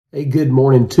Hey, good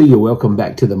morning to you. Welcome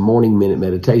back to the Morning Minute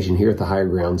Meditation here at the Higher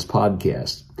Grounds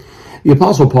Podcast. The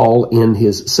Apostle Paul, in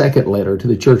his second letter to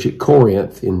the church at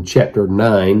Corinth, in chapter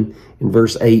 9, in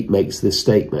verse 8, makes this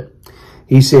statement.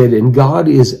 He said, "And God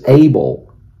is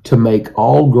able to make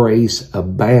all grace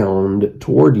abound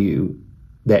toward you,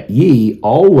 that ye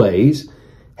always,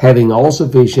 having all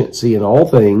sufficiency in all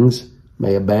things,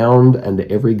 may abound unto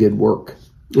every good work."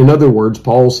 In other words,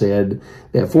 Paul said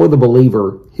that for the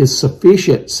believer, his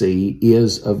sufficiency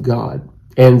is of God.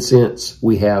 And since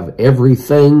we have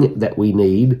everything that we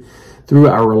need through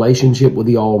our relationship with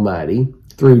the Almighty,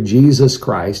 through Jesus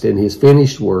Christ and his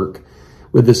finished work,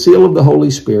 with the seal of the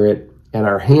Holy Spirit and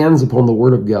our hands upon the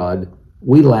Word of God,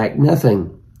 we lack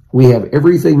nothing. We have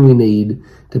everything we need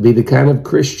to be the kind of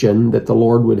Christian that the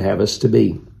Lord would have us to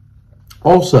be.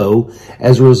 Also,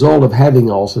 as a result of having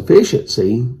all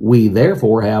sufficiency, we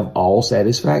therefore have all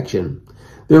satisfaction.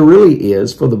 There really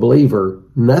is, for the believer,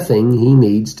 nothing he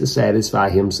needs to satisfy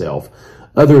himself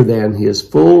other than his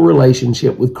full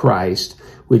relationship with Christ,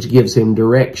 which gives him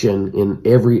direction in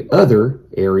every other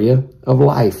area of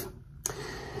life.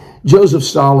 Joseph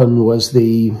Stalin was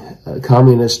the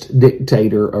communist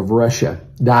dictator of Russia,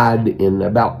 died in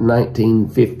about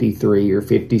 1953 or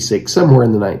 56, somewhere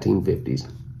in the 1950s.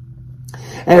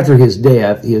 After his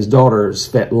death, his daughter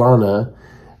Svetlana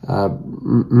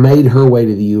made her way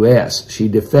to the U.S. She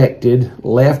defected,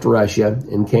 left Russia,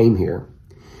 and came here.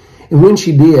 And when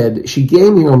she did, she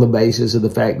came here on the basis of the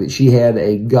fact that she had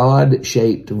a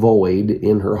God-shaped void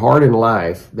in her heart and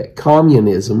life that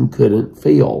communism couldn't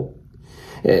fill.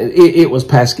 It was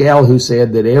Pascal who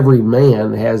said that every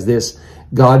man has this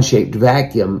God-shaped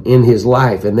vacuum in his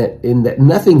life, and that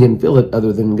nothing can fill it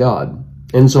other than God.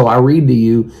 And so I read to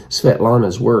you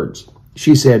Svetlana's words.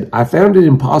 She said, "I found it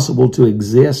impossible to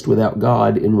exist without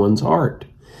God in one's heart.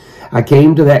 I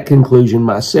came to that conclusion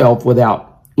myself without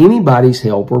anybody's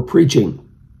help or preaching.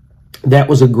 That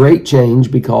was a great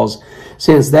change because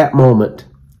since that moment,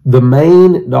 the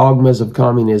main dogmas of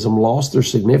communism lost their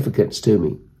significance to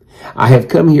me. I have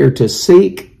come here to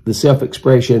seek the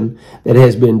self-expression that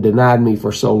has been denied me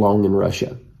for so long in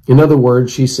Russia." In other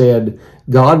words, she said,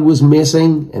 God was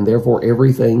missing, and therefore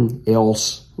everything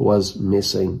else was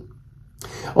missing.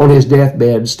 On his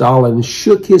deathbed, Stalin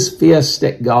shook his fist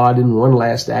at God in one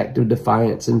last act of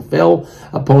defiance and fell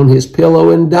upon his pillow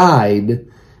and died.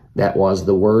 That was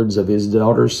the words of his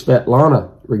daughter Svetlana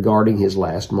regarding his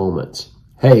last moments.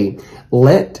 Hey,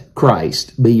 let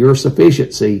Christ be your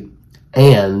sufficiency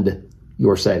and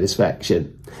your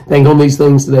satisfaction. Think on these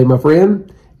things today, my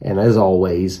friend, and as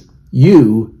always,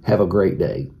 you have a great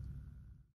day.